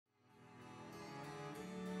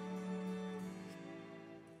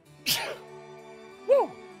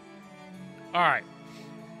All right.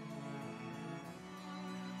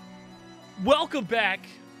 Welcome back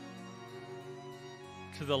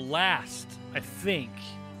to the last, I think,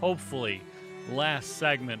 hopefully, last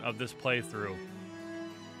segment of this playthrough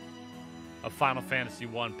of Final Fantasy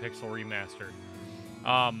 1 Pixel Remaster.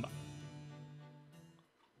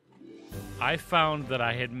 I found that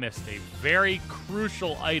I had missed a very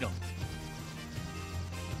crucial item.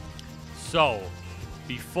 So,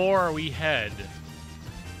 before we head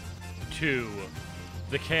to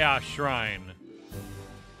the Chaos Shrine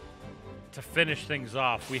to finish things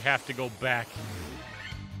off, we have to go back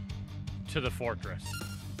to the fortress.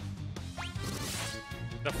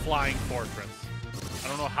 The Flying Fortress. I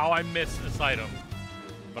don't know how I missed this item,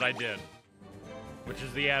 but I did. Which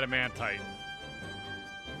is the Adamantite.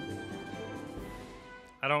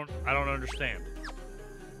 I don't understand.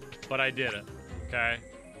 But I did it. Okay?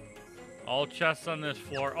 All chests on this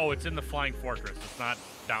floor. Oh, it's in the Flying Fortress. It's not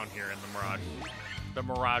down here in the Mirage. The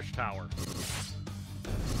Mirage Tower.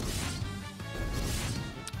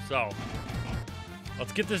 So,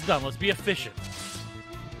 let's get this done. Let's be efficient.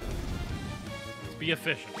 Let's be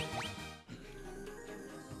efficient.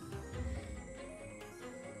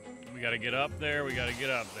 We gotta get up there. We gotta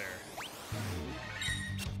get up there.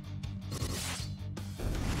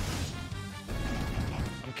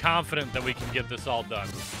 I'm confident that we can get this all done.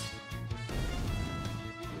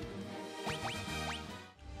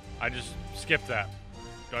 I just skipped that.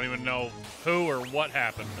 Don't even know who or what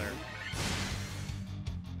happened there.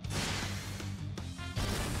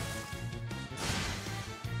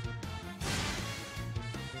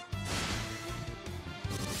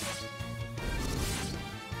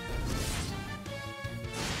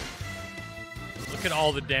 Look at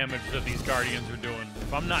all the damage that these Guardians are doing.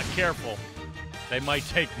 If I'm not careful, they might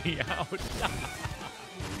take me out.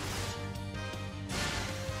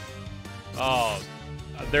 Oh,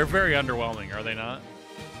 they're very underwhelming, are they not?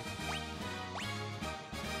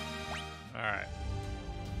 All right.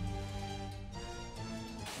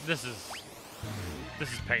 This is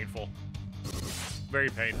painful. Very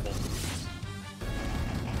painful.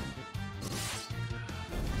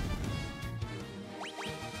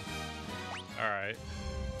 All right.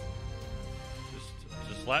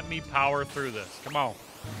 Just let me power through this. Come on.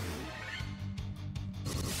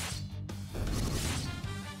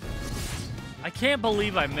 I can't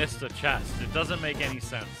believe I missed a chest. It doesn't make any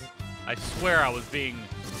sense. I swear I was being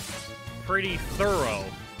pretty thorough.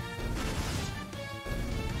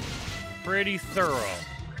 Pretty thorough.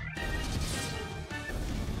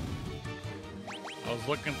 I was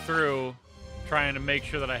looking through, trying to make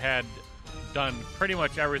sure that I had done pretty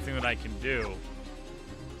much everything that I can do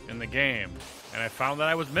in the game. And I found that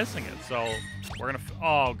I was missing it. So, we're gonna...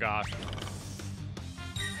 Oh, gosh.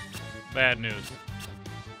 Bad news.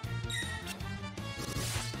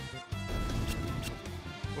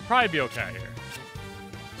 We'll probably be okay here.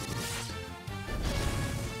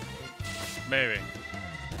 Maybe.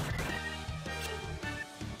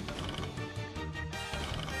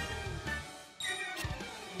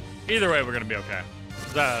 Either way, we're gonna be okay.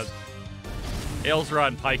 Ailsrod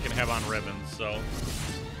and Pike have on ribbons, so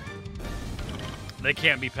they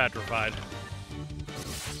can't be petrified.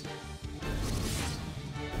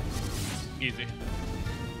 Easy.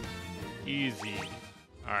 Easy.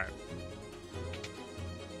 Alright.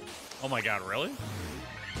 Oh my god, really?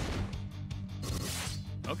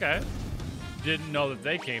 Okay. Didn't know that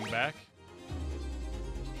they came back.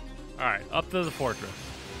 Alright, up to the fortress.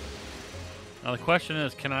 Now the question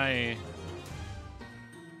is, can I...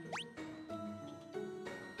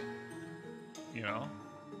 You know?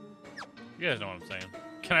 You guys know what I'm saying.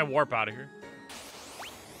 Can I warp out of here?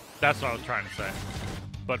 That's what I was trying to say.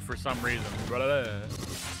 But for some reason...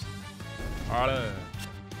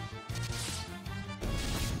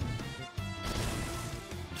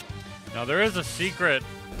 Now there is a secret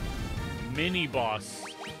mini-boss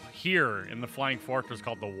here in the Flying Fortress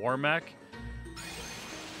called the War Mech.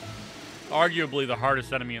 Arguably the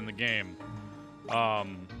hardest enemy in the game.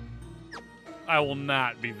 I will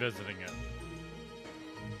not be visiting it.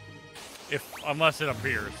 Unless it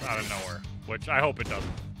appears out of nowhere, which I hope it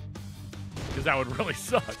doesn't. Because that would really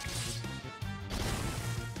suck.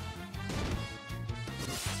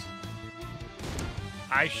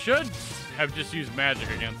 I should have just used magic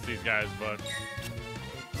against these guys, but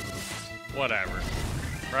whatever.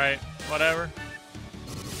 Right? Whatever.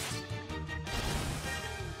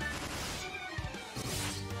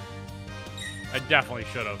 I definitely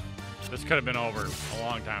should have. This could have been over a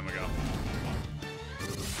long time ago.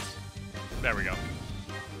 There we go.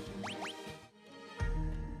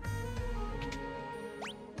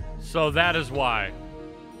 So that is why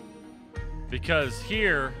Because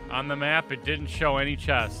here on the map, it didn't show any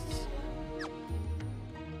chests.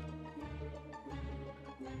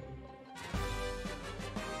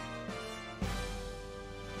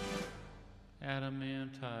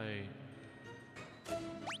 Adamantite.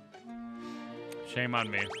 Shame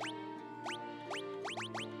on me.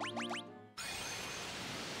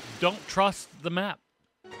 Don't trust the map.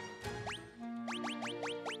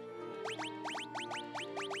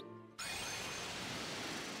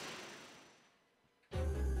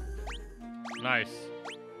 Nice.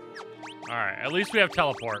 All right, at least we have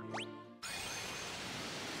teleport.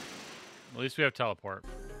 At least we have teleport.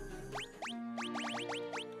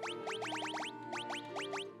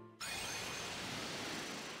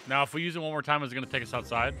 Now, if we use it one more time, is it going to take us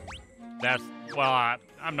outside? That's, well,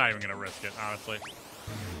 I'm not even going to risk it, honestly.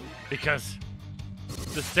 Because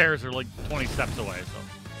the stairs are like 20 steps away, so.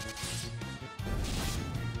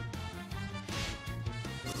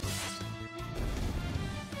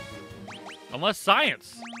 Unless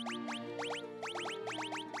science.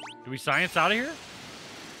 Do we science out of here?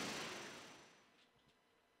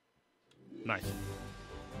 Nice.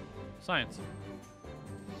 Science.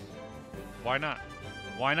 Why not?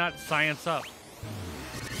 Why not science up?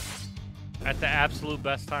 At the absolute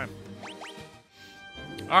best time.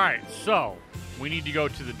 Alright, so we need to go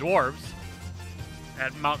to the dwarves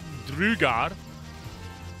at Mount Duergar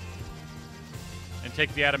and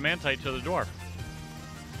take the adamantite to the dwarf.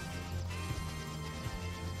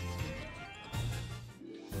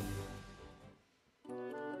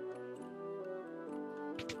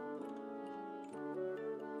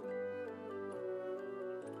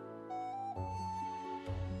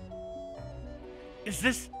 Is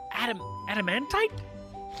this adamantite?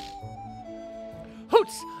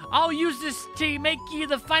 Hoots! I'll use this to make you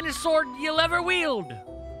the finest sword you'll ever wield.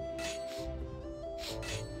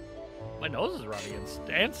 My nose is runny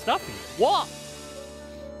and stuffy. What?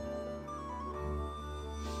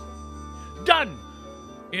 Done!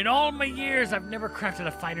 In all my years, I've never crafted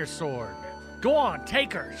a finer sword. Go on,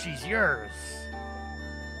 take her. She's yours.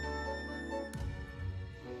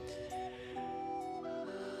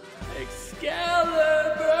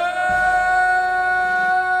 Excalibur!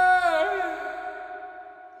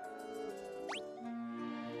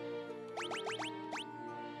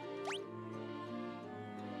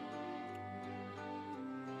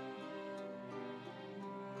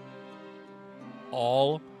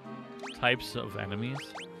 All types of enemies.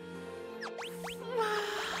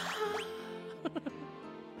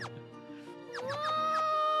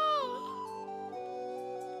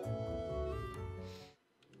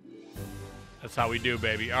 That's how we do,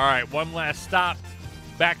 baby. All right, one last stop.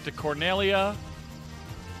 Back to Cornelia.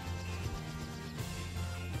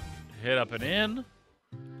 Hit up an inn.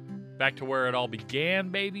 Back to where it all began,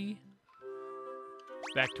 baby.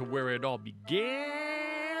 Back to where it all began.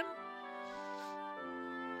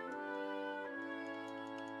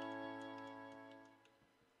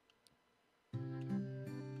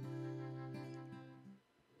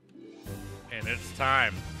 And it's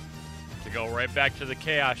time to go right back to the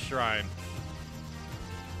Chaos Shrine.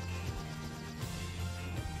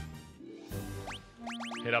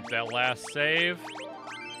 Hit up that last save.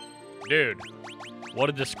 Dude, what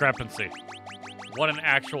a discrepancy. What an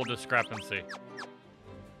actual discrepancy.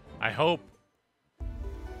 I hope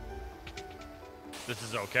this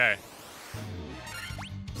is okay.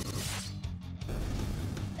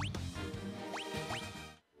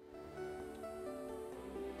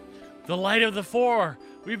 The light of the four.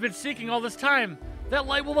 We've been seeking all this time. That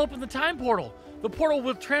light will open the time portal. The portal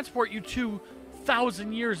will transport you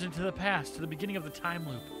 2,000 years into the past, to the beginning of the time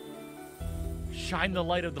loop. Shine the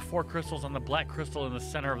light of the four crystals on the black crystal in the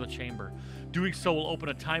center of the chamber. Doing so will open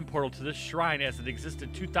a time portal to this shrine as it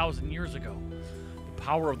existed 2,000 years ago. The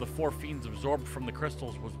power of the four fiends absorbed from the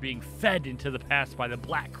crystals was being fed into the past by the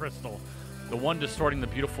black crystal. The one distorting the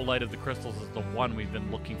beautiful light of the crystals is the one we've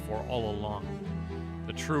been looking for all along.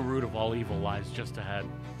 The true root of all evil lies just ahead.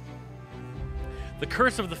 The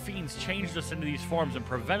curse of the fiends changed us into these forms and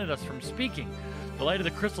prevented us from speaking. The light of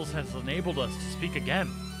the crystals has enabled us to speak again.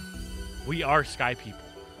 We are Sky People.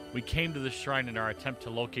 We came to this shrine in our attempt to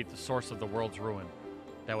locate the source of the world's ruin.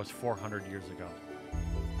 That was 400 years ago.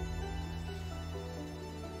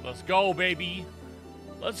 Let's go, baby!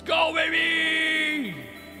 Let's go, baby!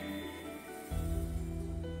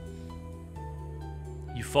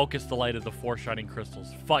 You focus the light of the four shining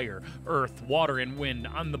crystals, fire, earth, water, and wind,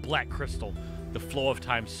 on the black crystal. The flow of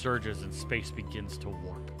time surges and space begins to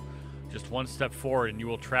warp. Just one step forward and you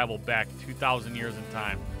will travel back 2,000 years in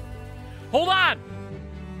time. Hold on!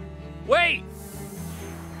 Wait!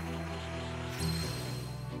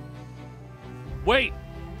 Wait!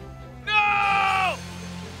 No!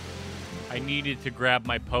 needed to grab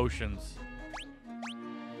my potions.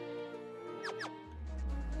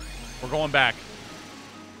 We're going back.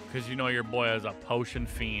 Because you know your boy is a potion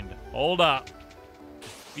fiend. Hold up.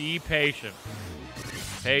 Be patient.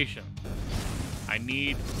 Patient. I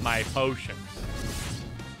need my potions.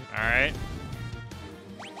 Alright?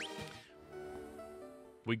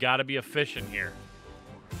 We gotta be efficient here.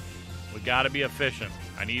 We gotta be efficient.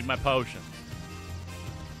 I need my potions.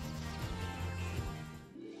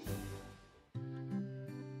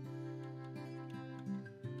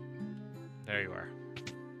 There you are.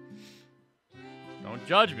 Don't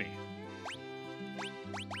judge me.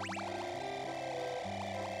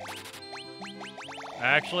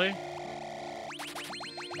 Actually.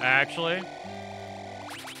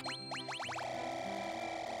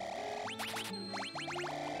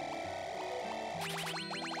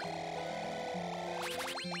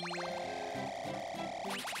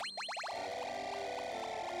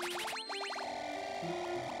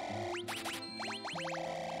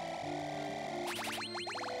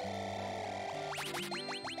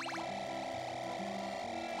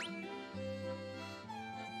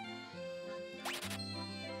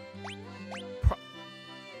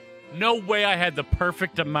 No way I had the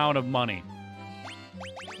perfect amount of money.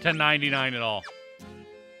 10.99 at all.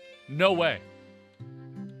 No way.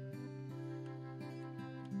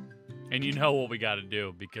 And you know what we got to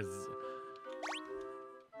do because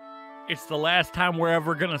it's the last time we're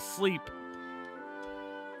ever going to sleep. There's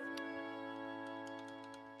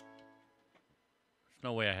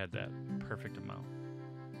no way I had that perfect amount.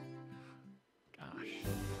 Gosh.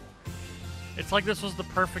 It's like this was the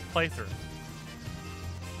perfect playthrough.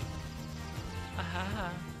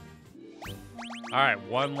 All right,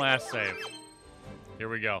 one last save. Here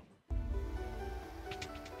we go.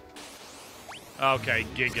 Okay,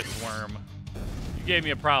 Giga Swarm. You gave me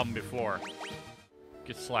a problem before.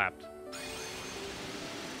 Get slapped.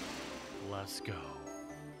 Let's go.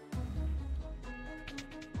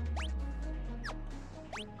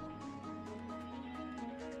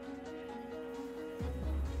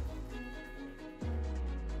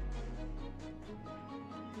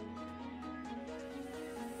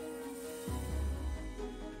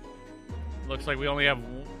 Looks like we only have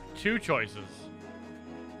two choices.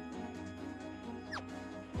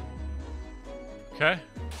 Okay.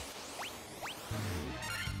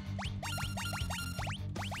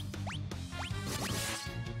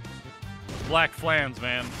 Black flans,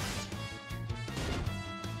 man.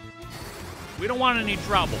 We don't want any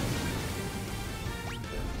trouble.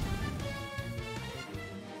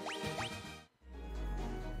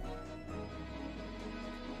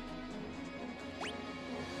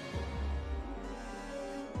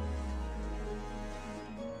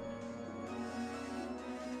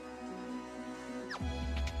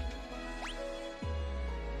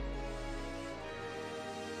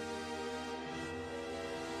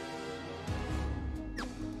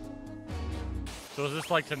 So is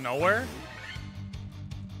this like to nowhere?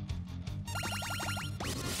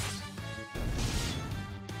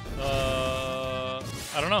 I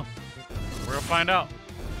don't know. We're gonna find out.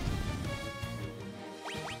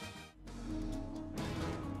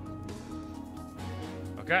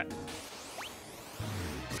 Okay.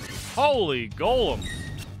 Holy golems.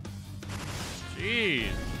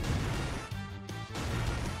 Jeez.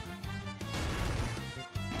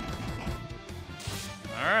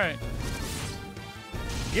 All right.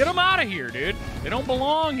 Get them out of here, dude. They don't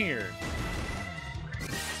belong here.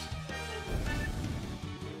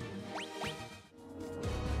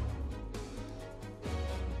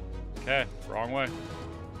 Okay, wrong way.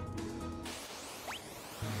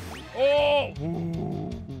 Oh!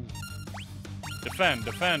 Ooh. Defend,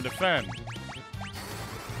 defend, defend.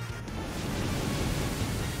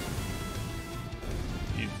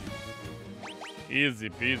 Easy. Easy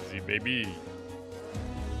peasy, baby.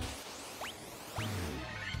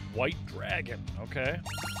 White dragon, okay.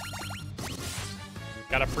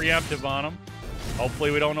 Got a preemptive on them.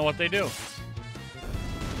 Hopefully we don't know what they do.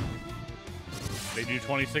 They do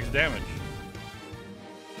 26 damage.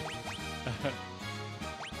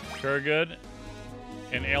 Kurgud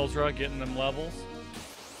and Ailsra getting them levels.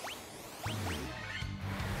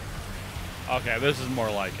 Okay, this is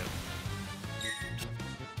more like it.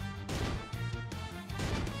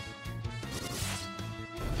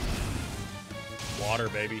 Water,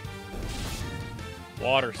 baby.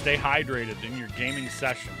 Water. Stay hydrated in your gaming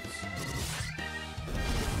sessions.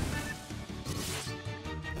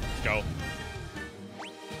 Let's go.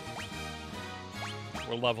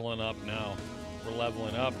 We're leveling up now. We're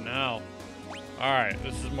leveling up now. All right,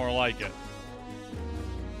 this is more like it.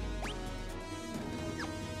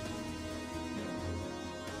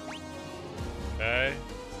 Okay.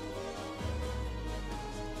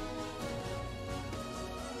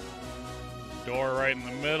 Door right in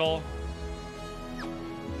the middle.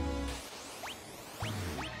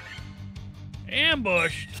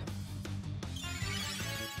 Ambushed.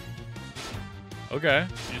 Okay.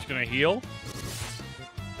 You're just gonna heal?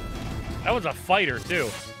 That was a fighter, too.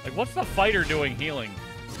 Like, what's the fighter doing healing?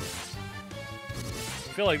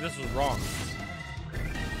 I feel like this was wrong.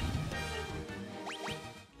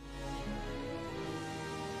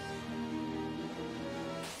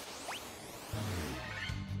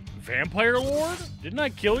 Vampire Lord? Didn't I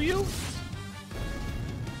kill you?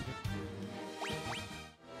 I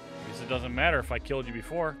guess it doesn't matter if I killed you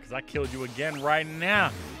before, because I killed you again right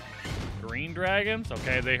now. Green dragons?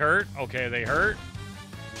 Okay, they hurt. Okay, they hurt.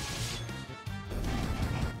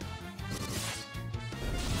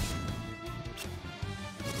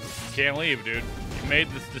 You can't leave, dude. You made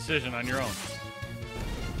this decision on your own.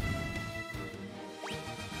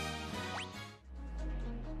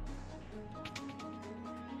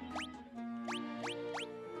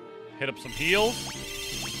 Hit up some heals.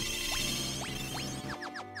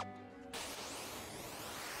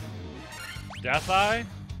 Death Eye.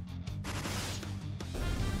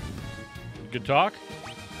 Good talk.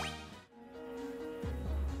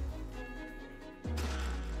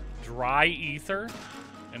 Dry Ether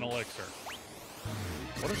and Elixir.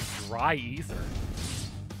 What is Dry Ether?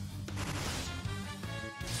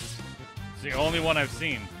 It's the only one I've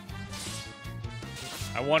seen.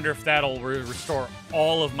 I wonder if that'll restore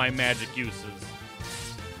all of my magic uses.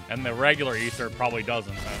 And the regular ether probably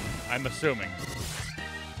doesn't, I'm assuming.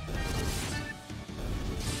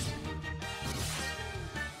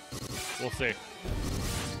 We'll see.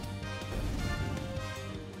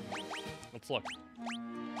 Let's look.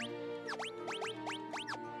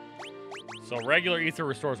 So regular ether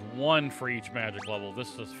restores 1 for each magic level.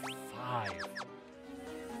 This is 5.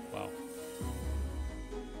 Wow.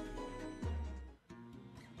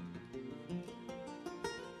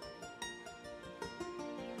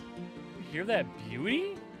 Hear that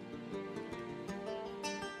beauty?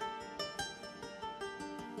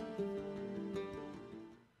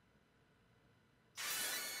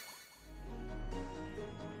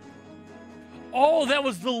 Oh, that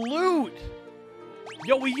was the loot!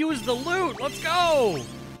 Yo, we used the loot! Let's go!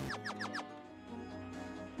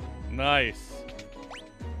 Nice.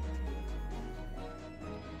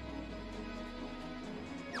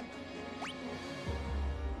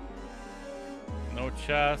 No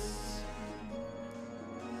chests.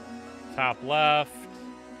 Top left.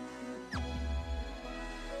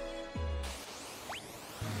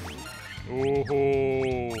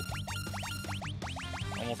 Ooh.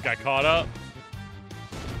 Almost got caught up.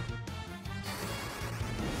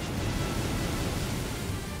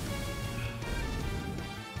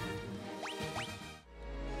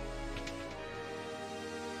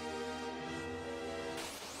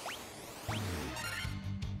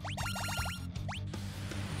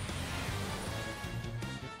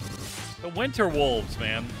 The winter wolves,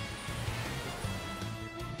 man.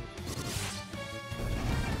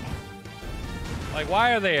 Like,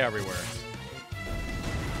 why are they everywhere?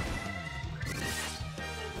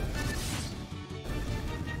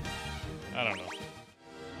 I don't know.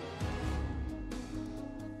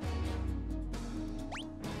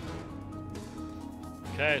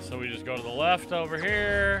 Okay, so we just go to the left over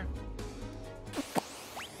here.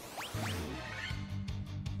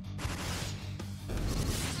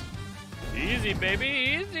 Easy, baby,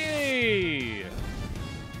 easy!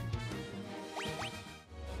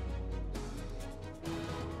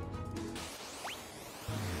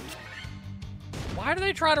 Why do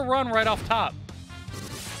they try to run right off top?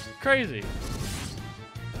 Crazy.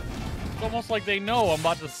 It's almost like they know I'm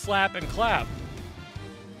about to slap and clap.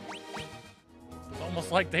 It's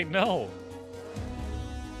almost like they know.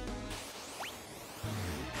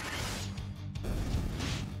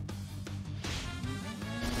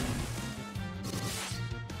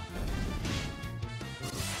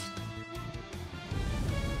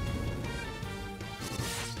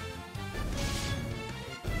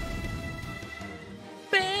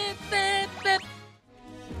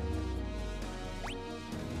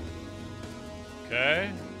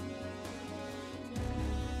 Okay.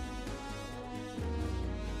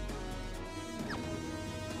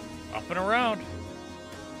 Up and around.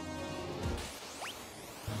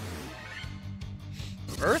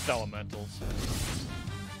 Earth elementals.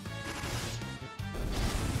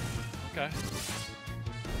 Okay.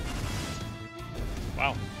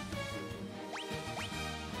 Wow.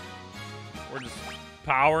 We're just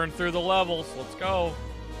powering through the levels. Let's go.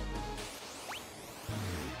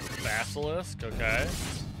 Basilisk, okay.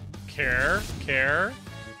 Care.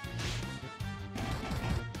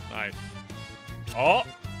 Nice. Oh!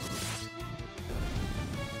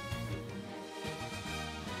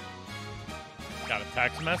 Got a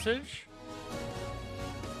text message.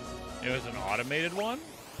 It was an automated one.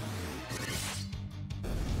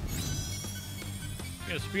 You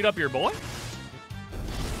gonna speed up your boy?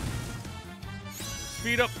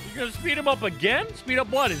 Speed up. You're gonna speed him up again? Speed up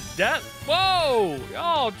what? His death? Whoa!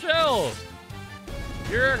 Oh, chill.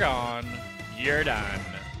 You're gone. You're done.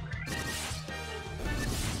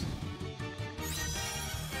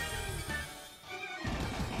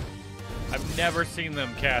 I've never seen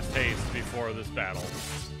them cast haste before this battle.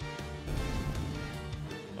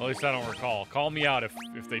 At least I don't recall. Call me out if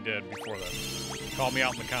they did before this. Call me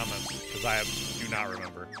out in the comments, because I do not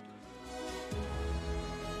remember.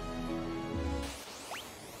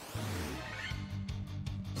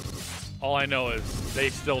 All I know is they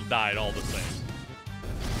still died all the same.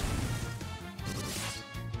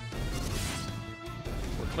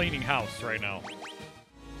 We're cleaning house right now.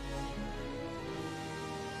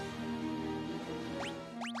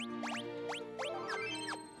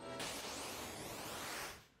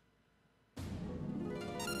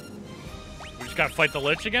 We just gotta fight the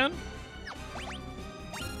Lich again?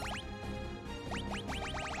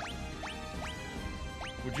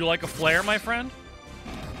 Would you like a flare, my friend?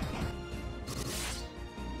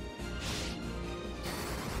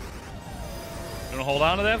 You wanna hold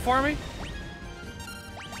on to that for me?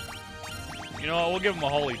 You know what, we'll give him a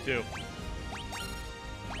holy too.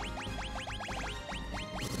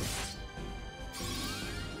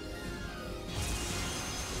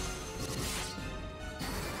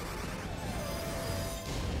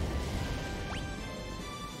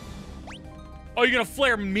 Oh, you're gonna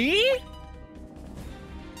flare me?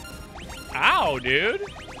 Ow, dude.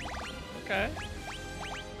 Okay.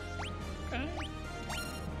 Okay.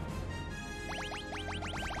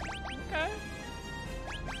 Okay.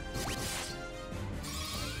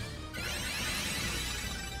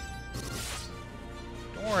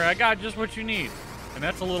 Don't worry, I got just what you need. And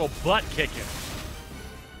that's a little butt kicking.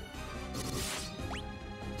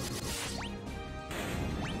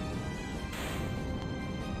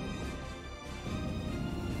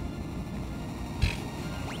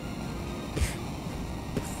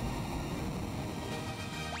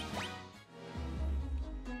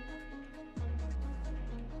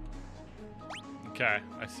 Okay,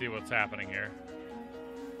 I see what's happening here.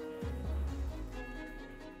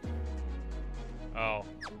 Oh,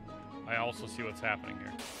 I also see what's happening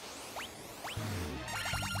here.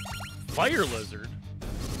 Fire lizard?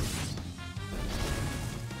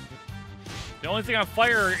 The only thing on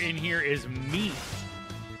fire in here is meat.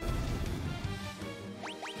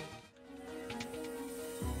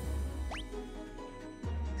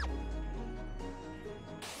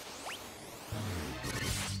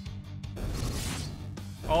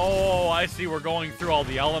 Oh, I see. We're going through all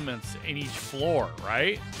the elements in each floor,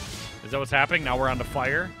 right? Is that what's happening? Now we're on to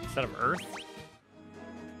fire instead of earth?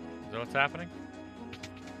 Is that what's happening?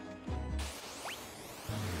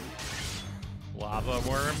 Lava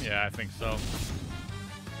worm? Yeah, I think so.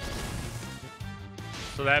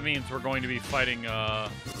 So that means we're going to be fighting,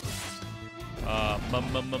 what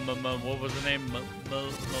was the name?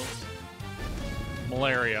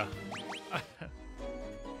 Malaria.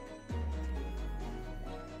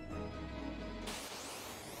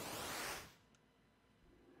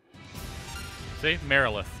 See?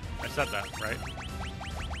 Marilith. I said that, right?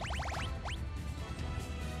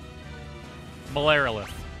 Marilith.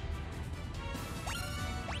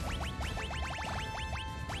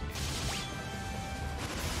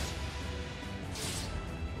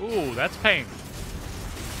 Ooh, that's pain.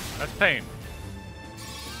 That's pain.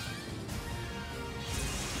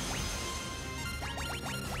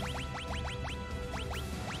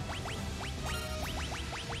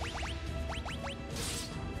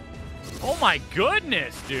 Oh my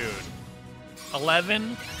goodness, dude.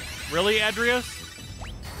 11? Really, Adrius?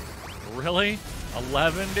 Really?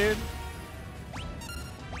 11, dude?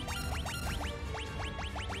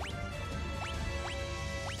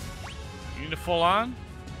 You need a full on?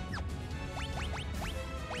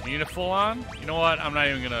 You need a full on? You know what? I'm not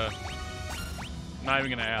even gonna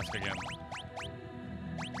ask again.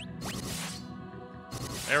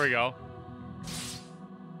 There we go.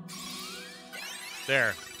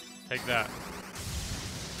 There. Take that.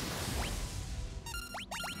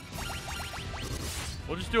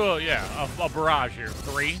 We'll just do a barrage here.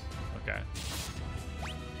 3. Okay.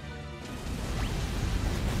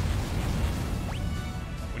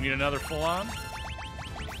 We need another full on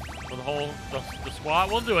for the whole the squad.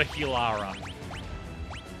 We'll do a Healara.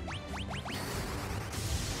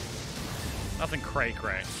 Nothing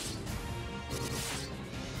cray-cray.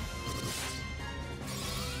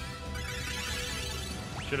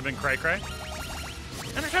 Should have been cray-cray.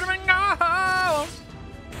 And it should have been no!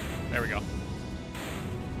 There we go.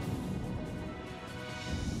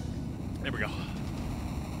 There we go.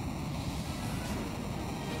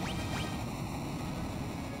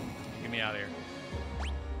 Get me out of here.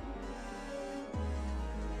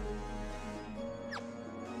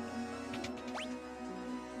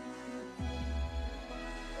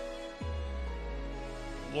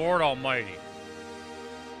 Lord Almighty.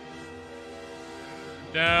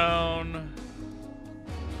 Down.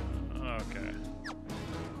 Okay.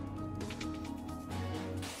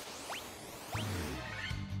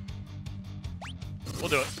 We'll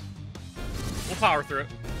do it. We'll power through it.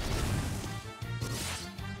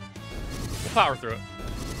 We'll power through it.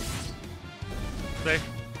 See?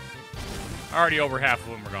 Already over half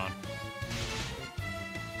of them are gone.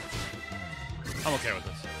 I'm okay with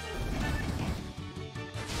this.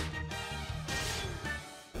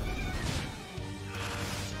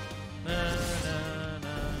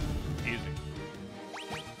 Easy.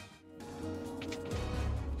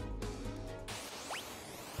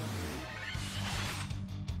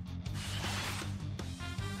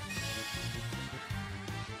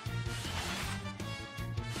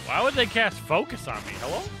 Why would they cast focus on me?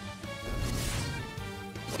 Hello?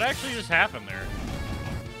 What actually just happened there?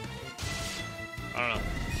 I don't know.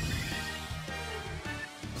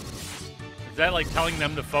 Is that like telling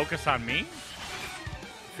them to focus on me?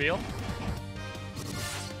 Feel?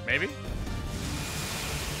 Maybe?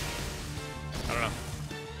 I don't know.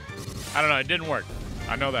 I don't know. It didn't work.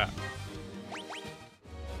 I know that.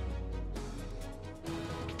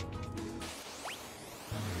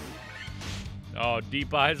 Oh,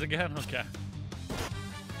 deep eyes again? Okay.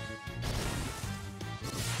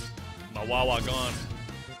 My Wawa gone.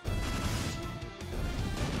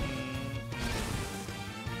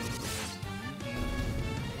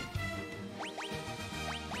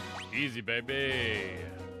 Easy, baby.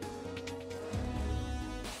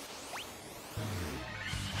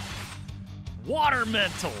 Water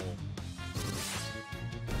mental.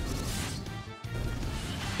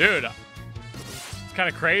 Dude, it's kind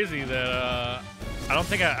of crazy that I don't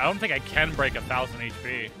think I can break 1,000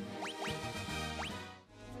 HP.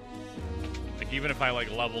 Like even if I like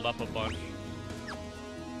leveled up a bunch.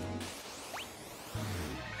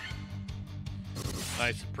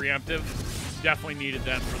 Nice preemptive. Definitely needed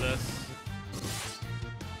that for this.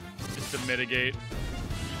 Just to mitigate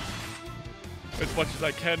as much as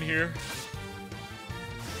I can here.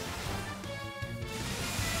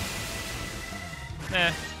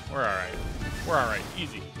 Nah, we're alright. We're alright.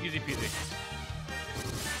 Easy. Easy peasy.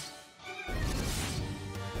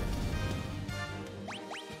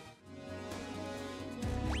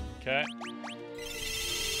 Okay.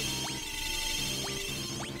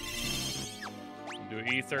 Do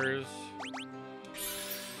ethers.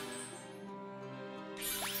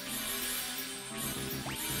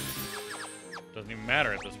 Doesn't even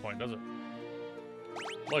matter at this point, does it?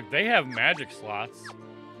 Look, they have magic slots.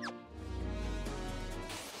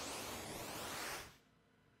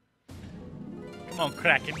 Come on,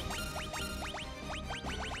 Kraken.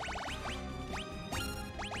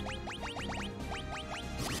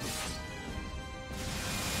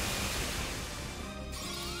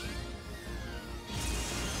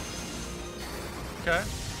 Okay.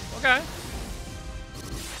 Okay.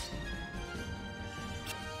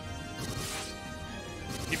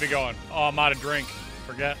 Keep it going. Oh, I'm out of drink.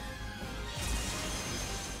 Forget.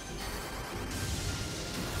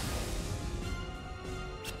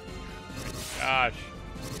 Gosh.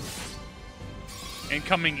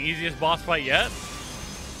 Incoming easiest boss fight yet?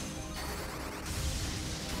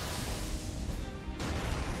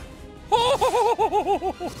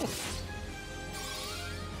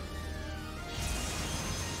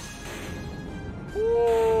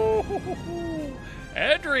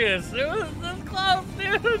 Adrius, it was this close,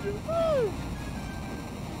 dude. Woo.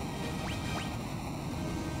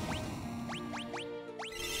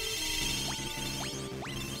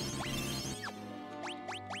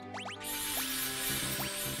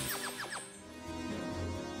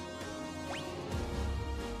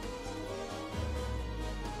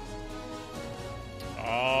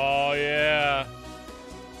 Oh, yeah.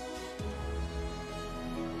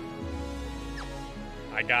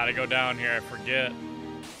 I gotta go down here, I forget.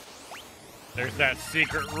 There's that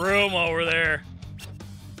secret room over there.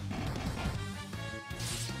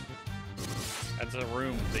 That's a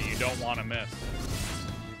room that you don't want to miss.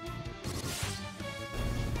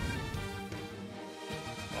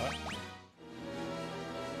 What?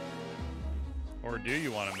 Or do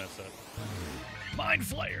you want to miss it? Mind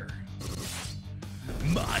Flayer.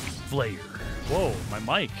 Mind Flayer. Whoa, my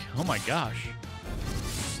mic. Oh my gosh.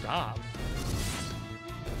 Stop.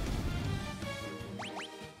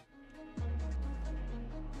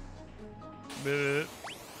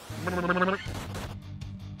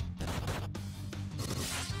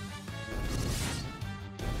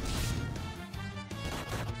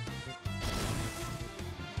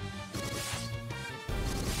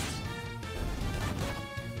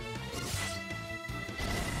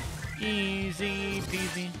 Easy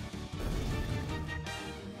peasy.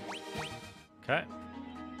 Okay.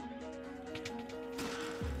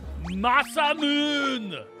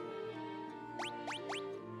 Masamune!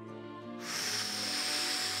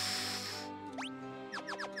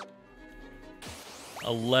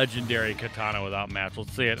 A legendary katana without match.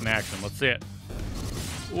 Let's see it in action. Let's see it.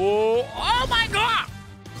 Oh, oh my god!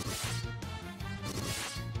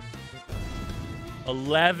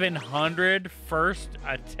 1100 first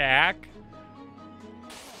attack.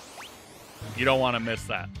 You don't want to miss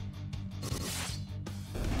that.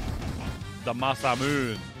 The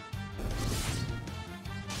Masamune.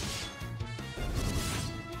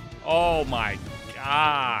 Oh my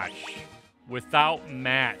gosh. Without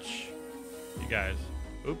match. You guys.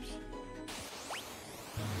 Oops.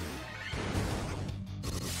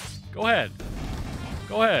 Go ahead.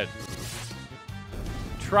 Go ahead.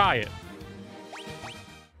 Try it.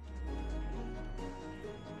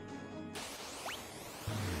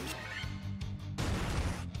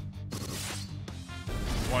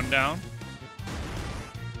 One down.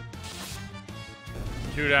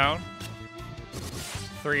 Two down.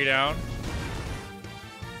 Three down.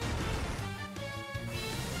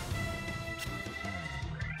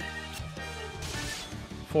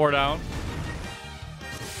 Four down.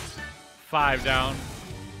 Five down.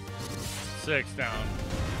 Six down.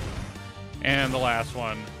 And the last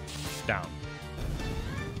one down.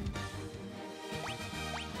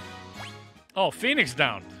 Oh, Phoenix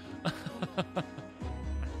down.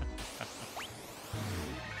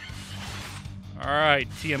 All right,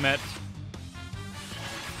 Tiamat.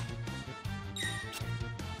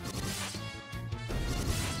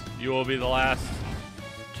 You will be the last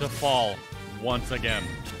to fall once again.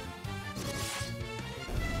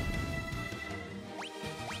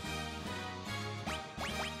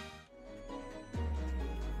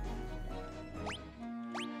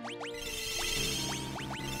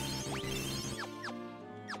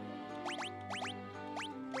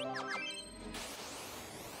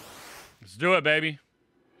 Let's do it, baby.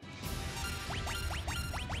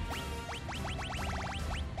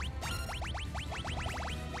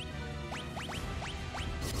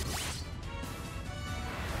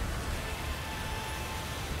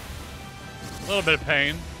 A little bit of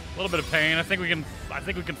pain. A little bit of pain. I think we can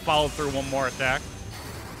follow through one more attack.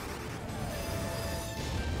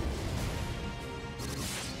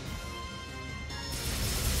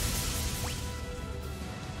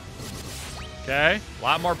 Okay, a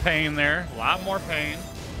lot more pain there. A lot more pain.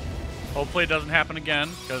 Hopefully it doesn't happen again,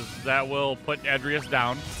 because that will put Edrius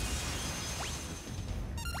down.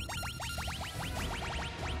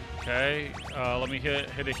 Okay, let me hit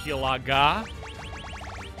a Healaga.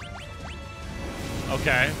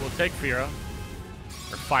 Okay, we'll take Fira.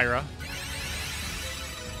 Or Fyra.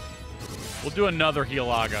 We'll do another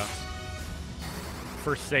Healaga.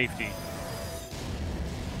 For safety.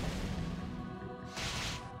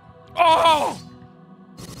 Oh!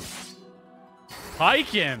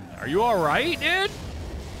 Hyken, are you alright, dude?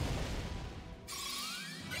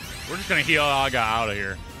 We're just gonna Healaga out of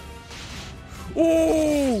here.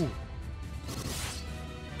 Ooh!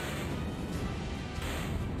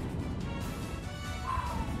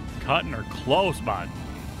 Cutting her close, bud.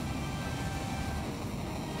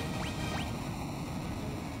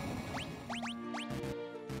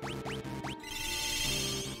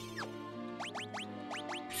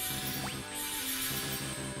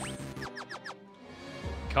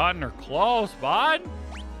 Cutting her close, bud.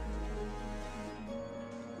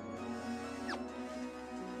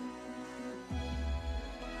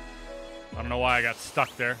 I don't know why I got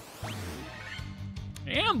stuck there.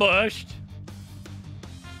 Ambushed?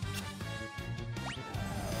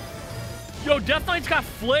 Yo, Death Knight's got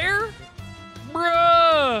flare?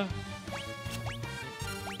 Bruh!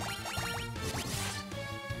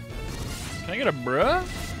 Can I get a bruh?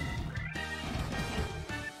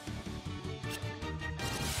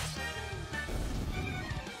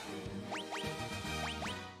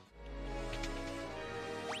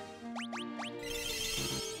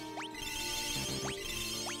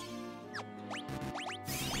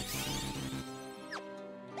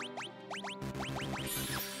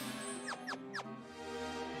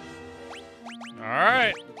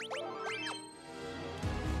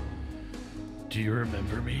 Do you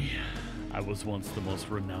remember me? I was once the most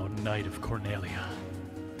renowned knight of Cornelia.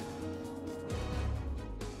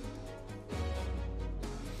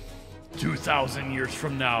 "2,000 years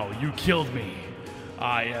from now, you killed me.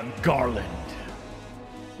 I am Garland."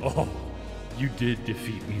 Oh, you did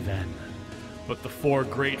defeat me then. But the four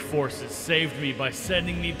great forces saved me by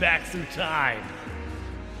sending me back through time.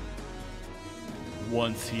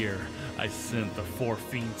 Once here, I sent the four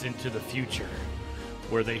fiends into the future,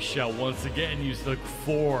 where they shall once again use the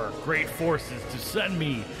four great forces to send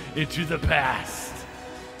me into the past.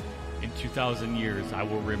 In 2,000 years, I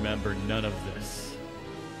will remember none of this.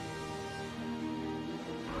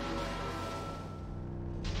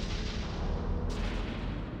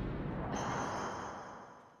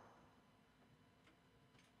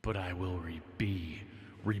 But I will be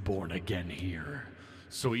reborn again here.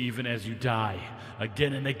 So even as you die,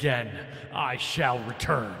 again and again, I shall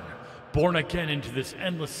return, born again into this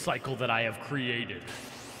endless cycle that I have created.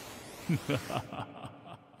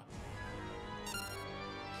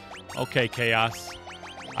 Okay, Chaos.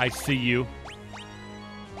 I see you.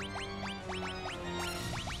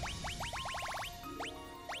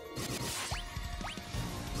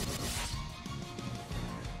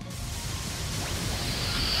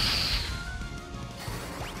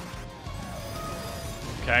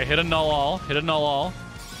 Okay, hit a null all. Hit a null all.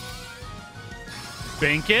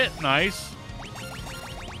 Bank it. Nice.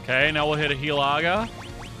 Okay, now we'll hit a Healaga.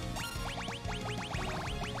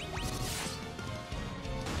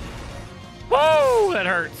 Woo! That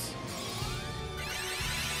hurts.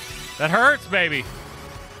 That hurts, baby.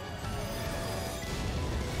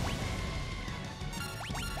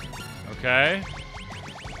 Okay.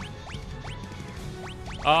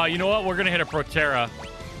 You know what? We're gonna hit a Protera.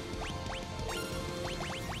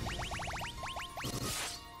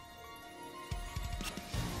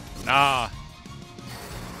 Nah.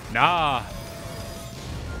 Nah.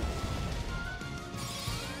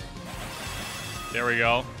 There we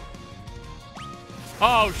go.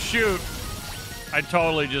 Oh, shoot. I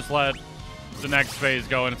totally just let the next phase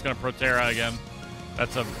go, and it's going to Protera again.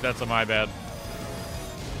 That's a my bad.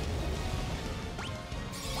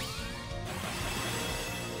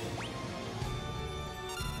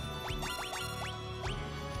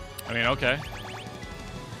 I mean, okay.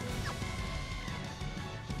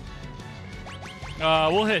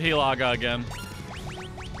 We'll hit Healaga again.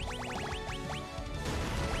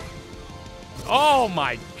 Oh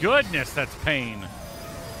my goodness, that's pain.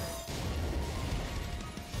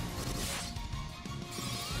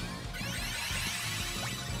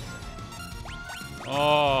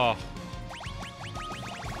 Oh.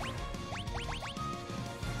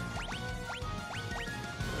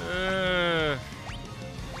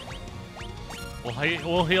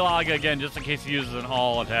 We'll Healaga again just in case he uses an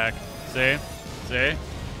all attack. See? See?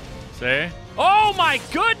 See? Oh my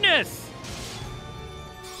goodness!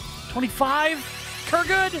 25?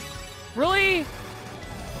 Kurgood? Really?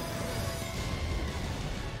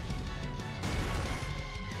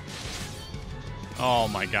 Oh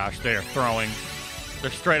my gosh, they are throwing.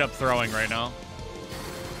 They're straight up throwing right now.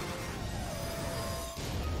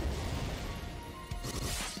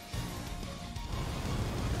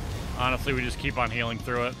 Honestly, we just keep on healing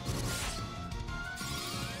through it.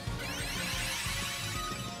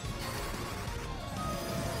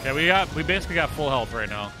 Okay, we basically got full health right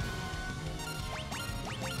now.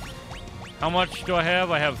 How much do I have?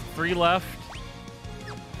 I have 3 left.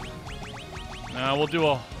 We'll do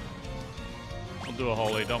a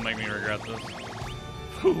holy. Don't make me regret this.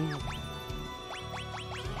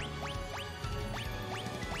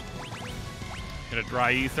 Hit a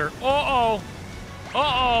dry ether. Uh-oh!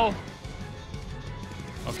 Uh-oh!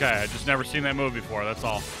 Okay, I just never seen that move before, that's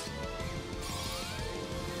all.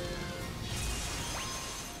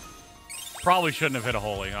 Probably shouldn't have hit a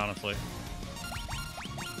holy, honestly.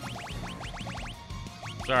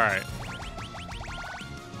 It's alright.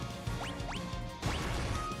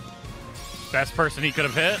 Best person he could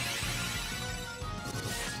have hit?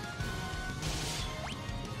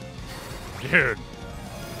 Dude.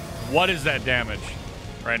 What is that damage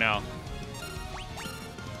right now?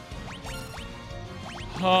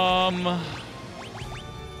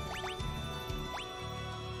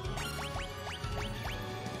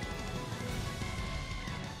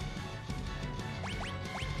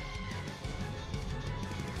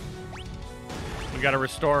 We gotta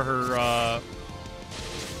restore her,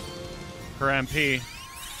 her MP.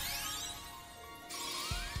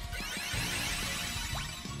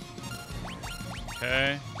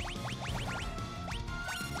 Okay.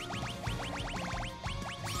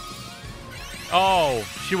 Oh,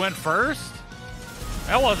 she went first?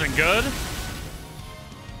 That wasn't good.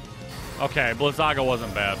 Okay, Blizzaga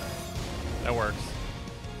wasn't bad. That works.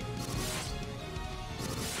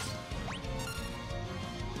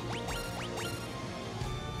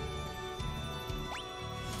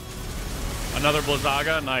 Another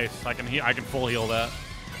Blizzaga, nice. I can full heal that.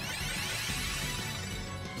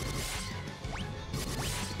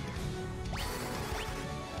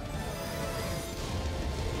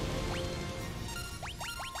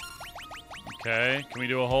 Okay, can we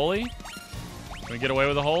do a holy? Can we get away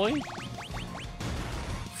with a holy?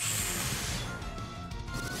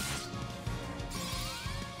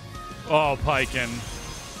 Oh, Piken.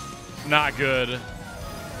 Not good.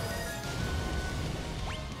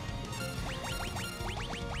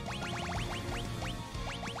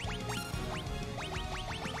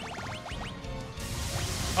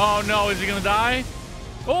 Oh no, is he gonna die?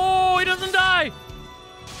 Oh, he doesn't die!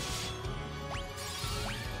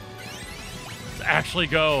 Let's actually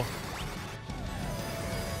go.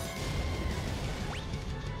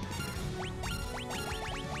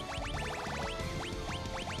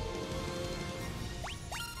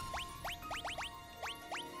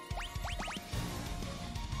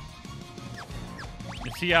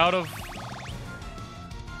 Is he out of?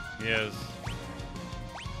 He is.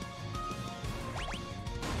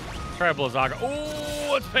 Try Blizzaga.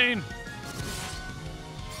 Oh, it's pain.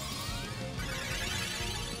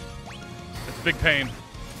 It's big pain.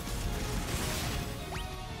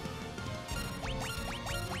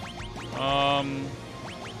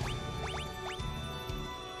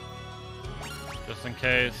 Just in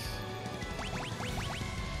case.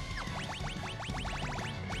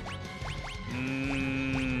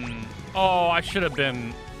 Oh, I should have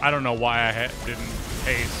been. I don't know why I didn't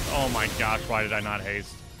haste. Oh my gosh, why did I not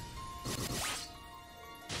haste?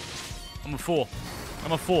 I'm a fool.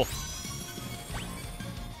 I'm a fool.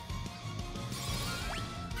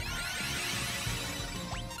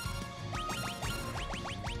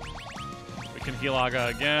 We can heal Aga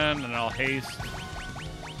again, and I'll haste.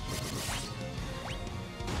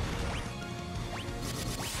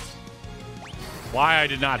 Why I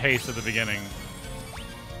did not haste at the beginning,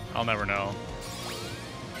 I'll never know.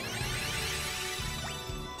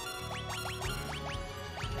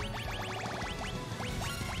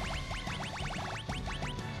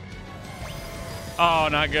 Oh,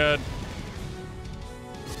 not good.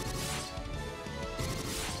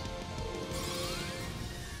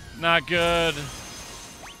 Not good.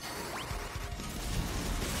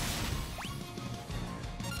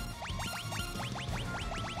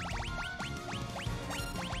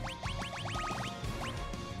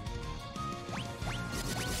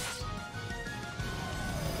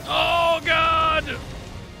 Oh, God!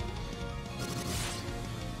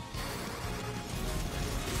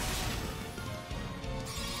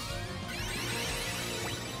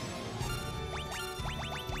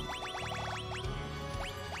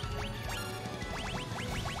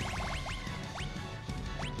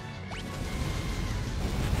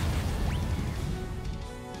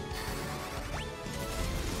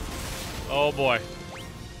 Oh boy.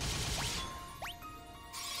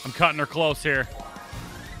 I'm cutting her close here.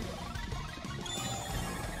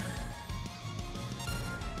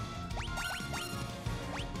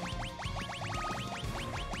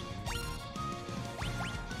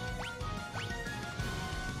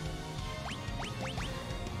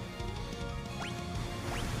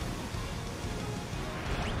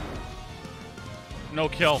 No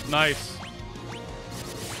kill. Nice.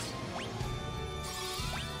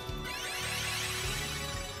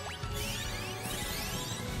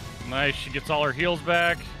 Nice, she gets all her heals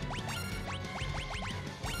back.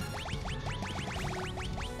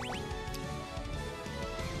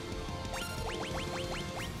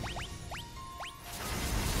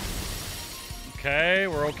 Okay,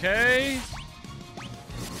 we're okay.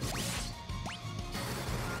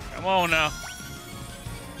 Come on now.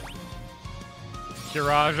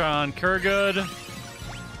 Kiraja on Kurgud.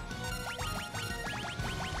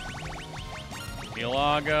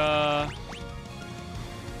 Ilaga.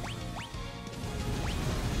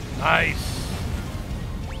 Nice.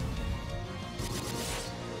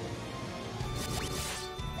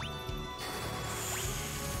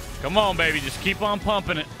 Come on, baby. Just keep on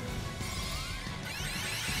pumping it.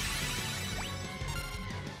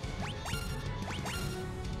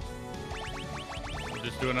 We'll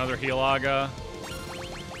just do another Healaga.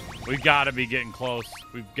 We've got to be getting close.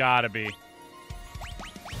 We've got to be.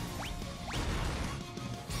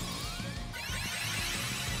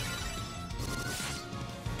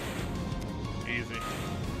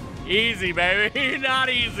 Easy, baby. Not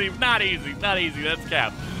easy. Not easy. Not easy. That's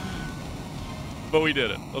cap. But we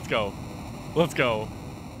did it. Let's go. Let's go.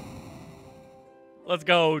 Let's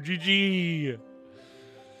go. GG.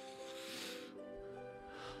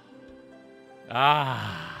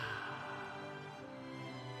 Ah.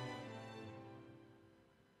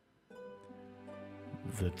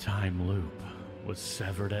 The time loop was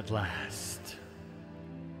severed at last.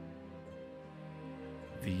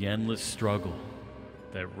 The endless struggle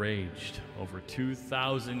that raged over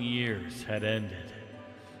 2,000 years had ended,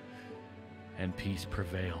 and peace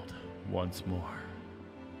prevailed once more.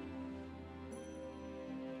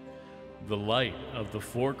 The light of the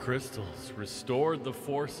four crystals restored the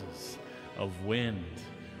forces of wind,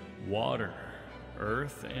 water,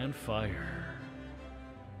 earth, and fire.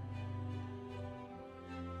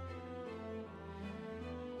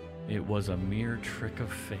 It was a mere trick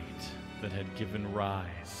of fate that had given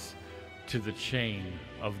rise to the chain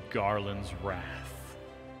of Garland's wrath.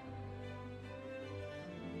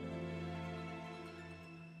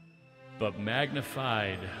 But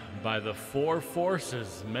magnified by the four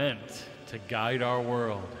forces meant to guide our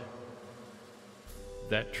world,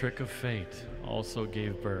 that trick of fate also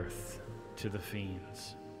gave birth to the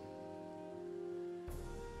fiends.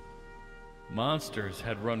 Monsters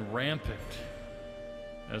had run rampant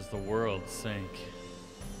as the world sank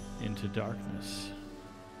into darkness.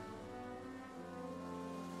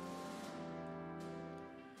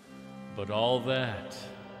 But all that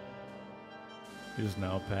is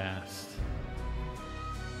now past.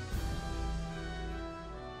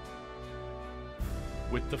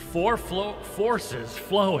 With the four forces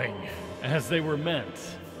flowing as they were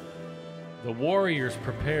meant, the warriors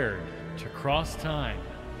prepared to cross time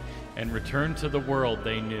and return to the world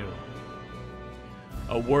they knew.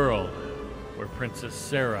 A world where Princess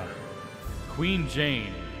Sarah, Queen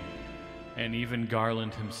Jane, and even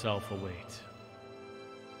Garland himself await.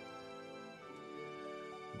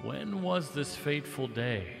 When was this fateful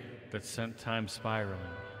day that sent time spiraling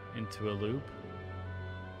into a loop?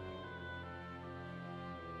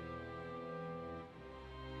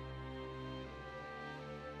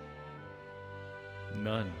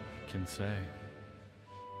 None can say.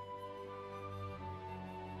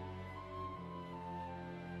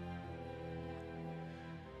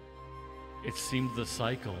 It seemed the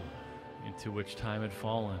cycle into which time had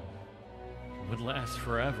fallen would last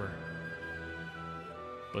forever.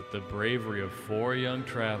 But the bravery of four young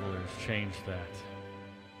travelers changed that.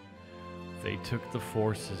 They took the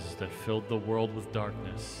forces that filled the world with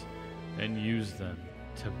darkness and used them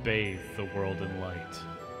to bathe the world in light.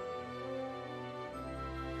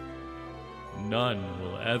 None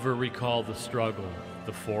will ever recall the struggle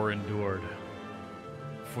the four endured,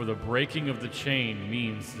 for the breaking of the chain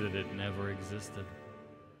means that it never existed.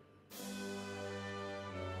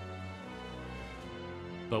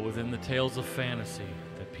 But within the tales of fantasy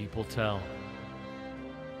that people tell,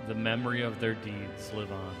 the memory of their deeds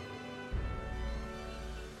live on.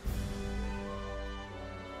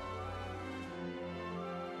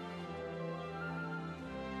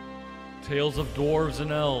 Tales of dwarves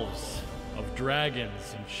and elves, of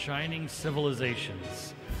dragons and shining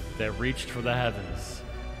civilizations that reached for the heavens,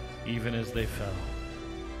 even as they fell.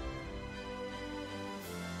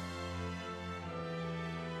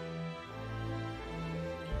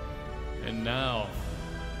 And now,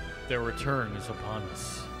 their return is upon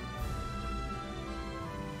us.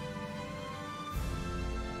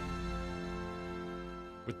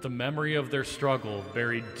 With the memory of their struggle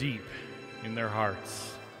buried deep in their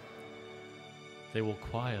hearts, they will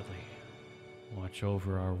quietly watch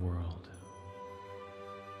over our world.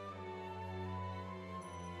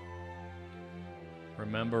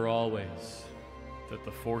 Remember always that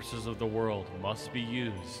the forces of the world must be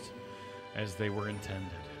used as they were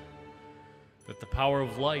intended. That the power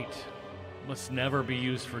of light must never be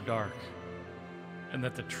used for dark, and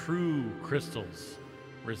that the true crystals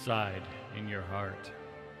reside in your heart.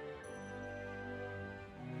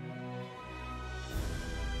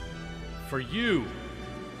 For you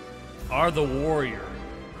are the warrior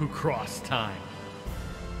who crossed time.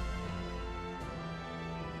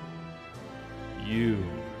 You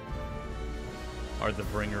are the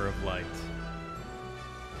bringer of light.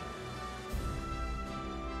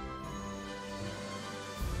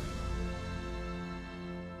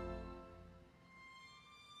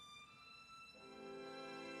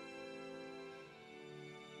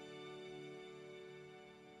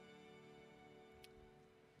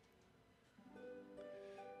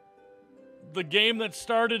 The game that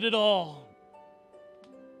started it all.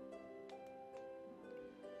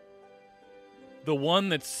 The one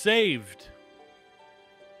that saved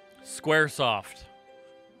Squaresoft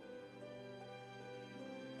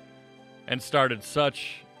and started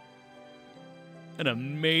such an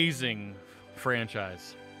amazing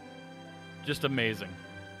franchise. Just amazing.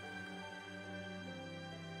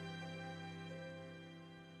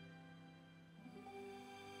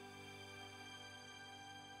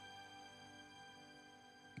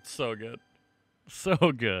 So good. So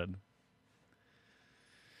good.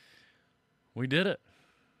 We did it.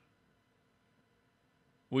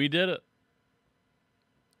 We did it.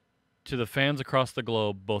 To the fans across the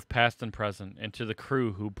globe, both past and present, and to the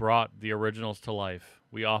crew who brought the originals to life,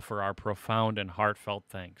 we offer our profound and heartfelt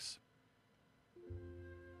thanks.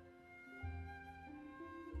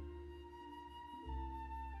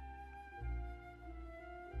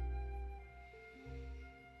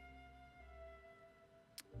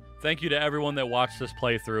 Thank you to everyone that watched this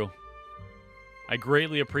playthrough. I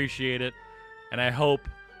greatly appreciate it, and I hope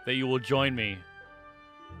that you will join me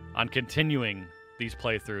on continuing these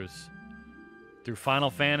playthroughs through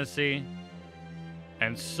Final Fantasy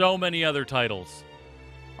and so many other titles.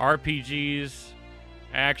 RPGs,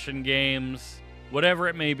 action games, whatever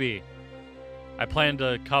it may be. I plan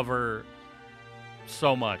to cover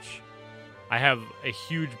so much. I have a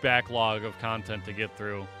huge backlog of content to get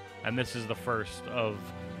through, and this is the first of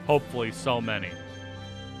hopefully so many.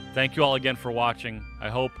 Thank you all again for watching. I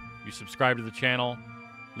hope you subscribe to the channel,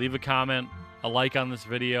 leave a comment, a like on this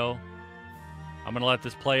video. I'm going to let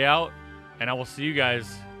this play out, and I will see you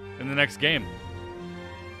guys in the next game.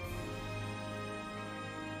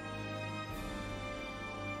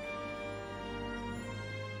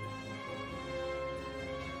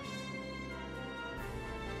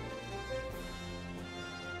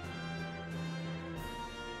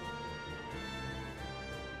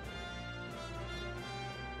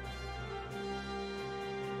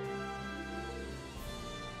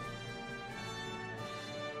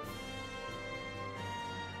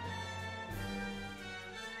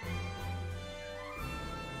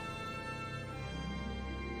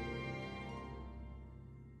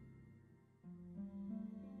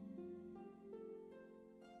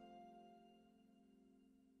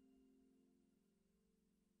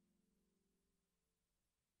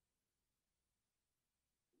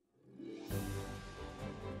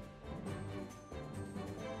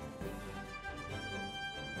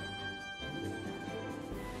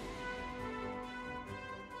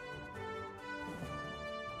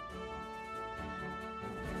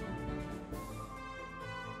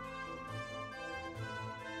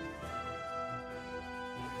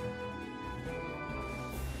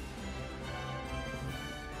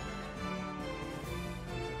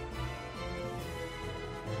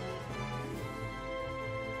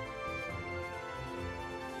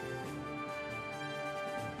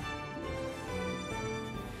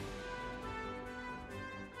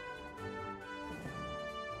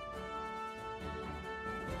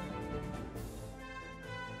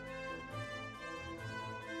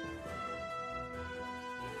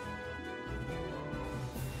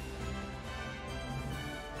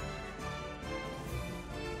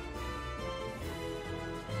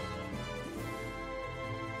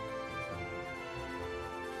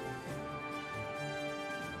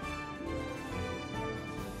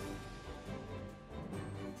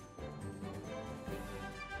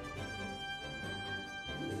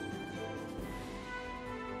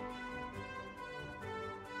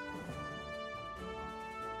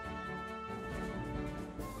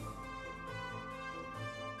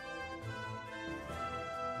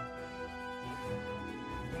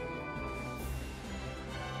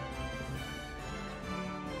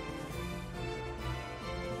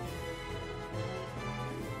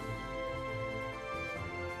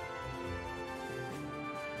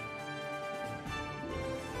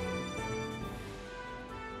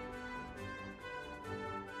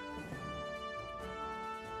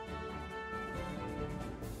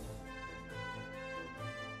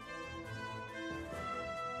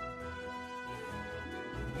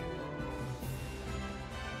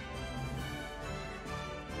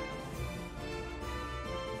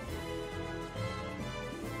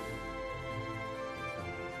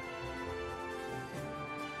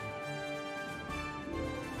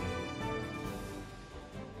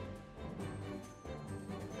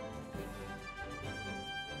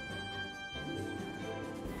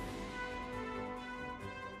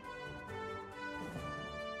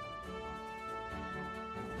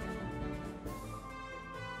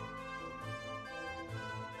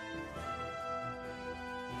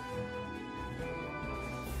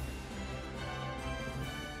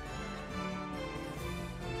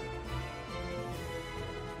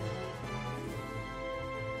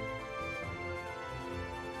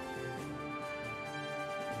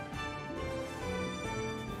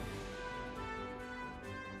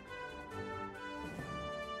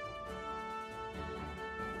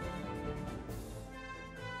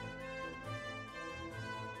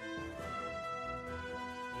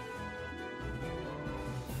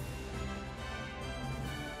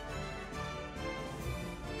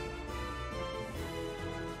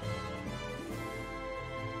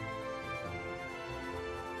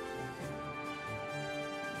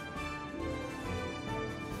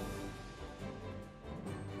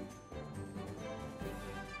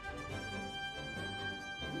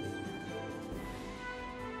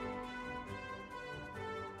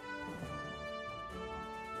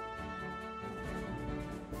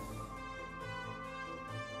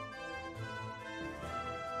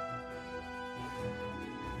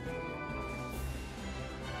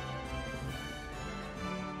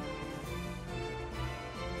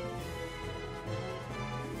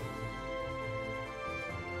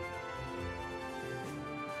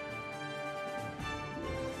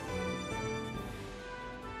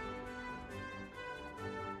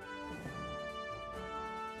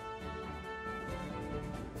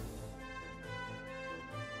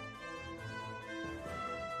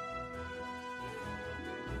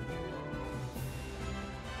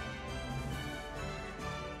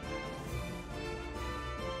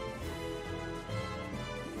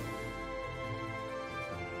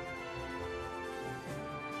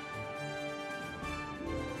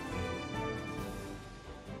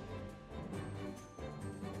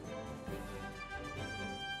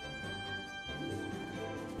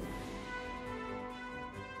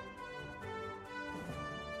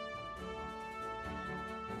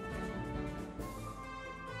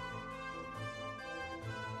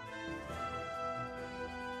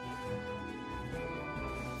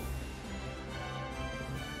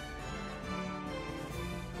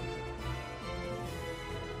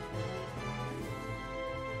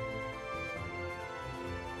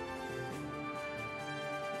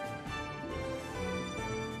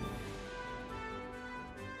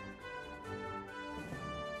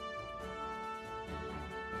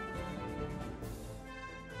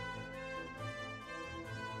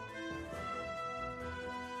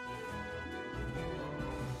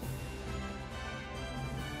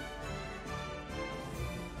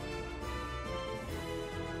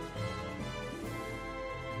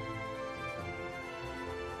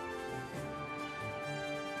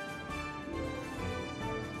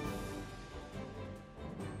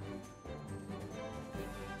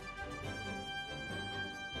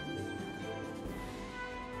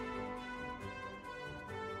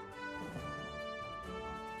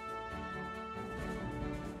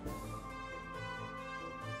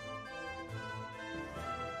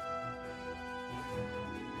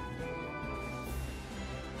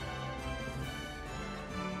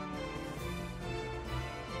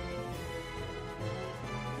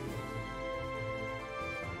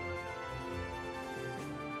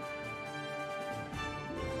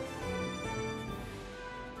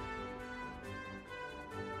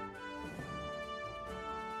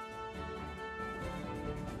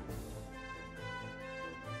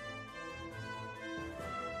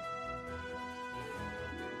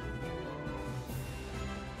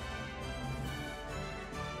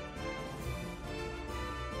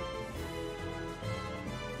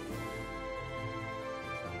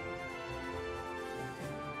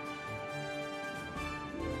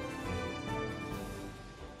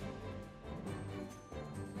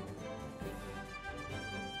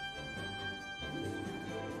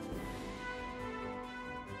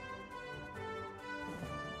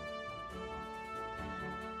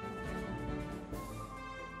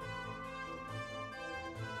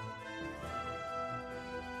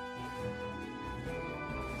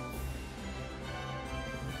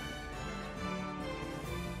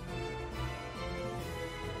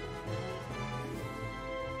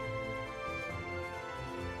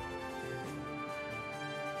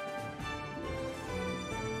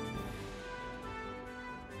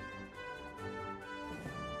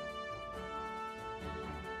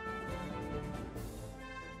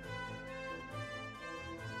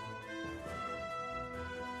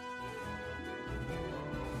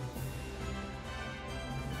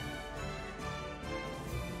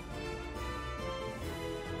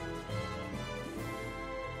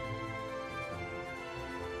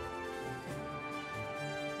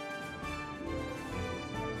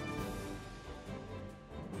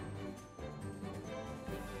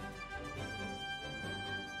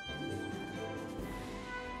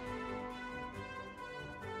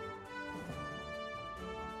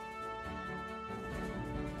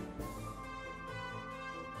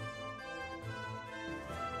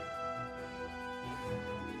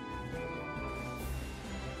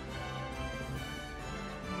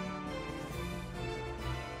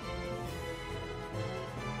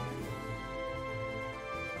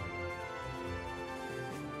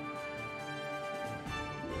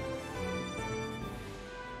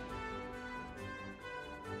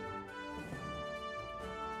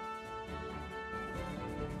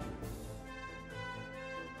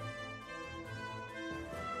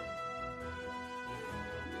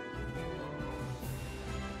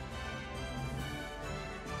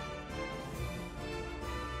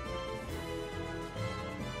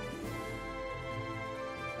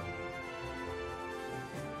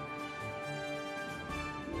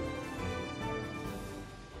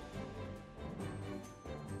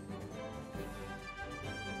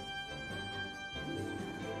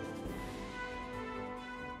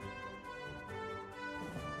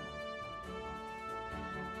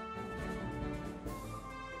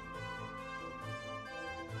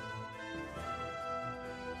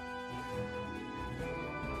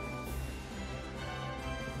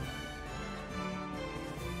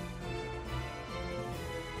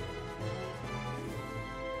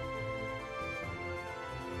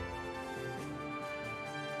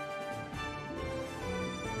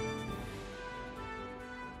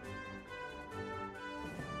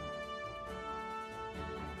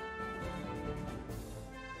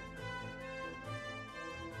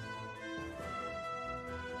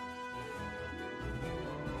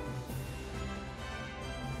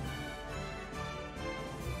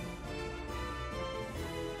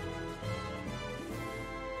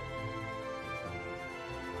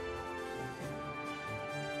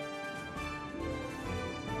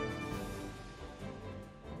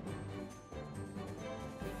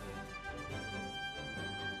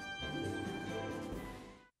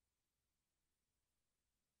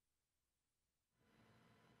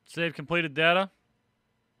 Save completed data.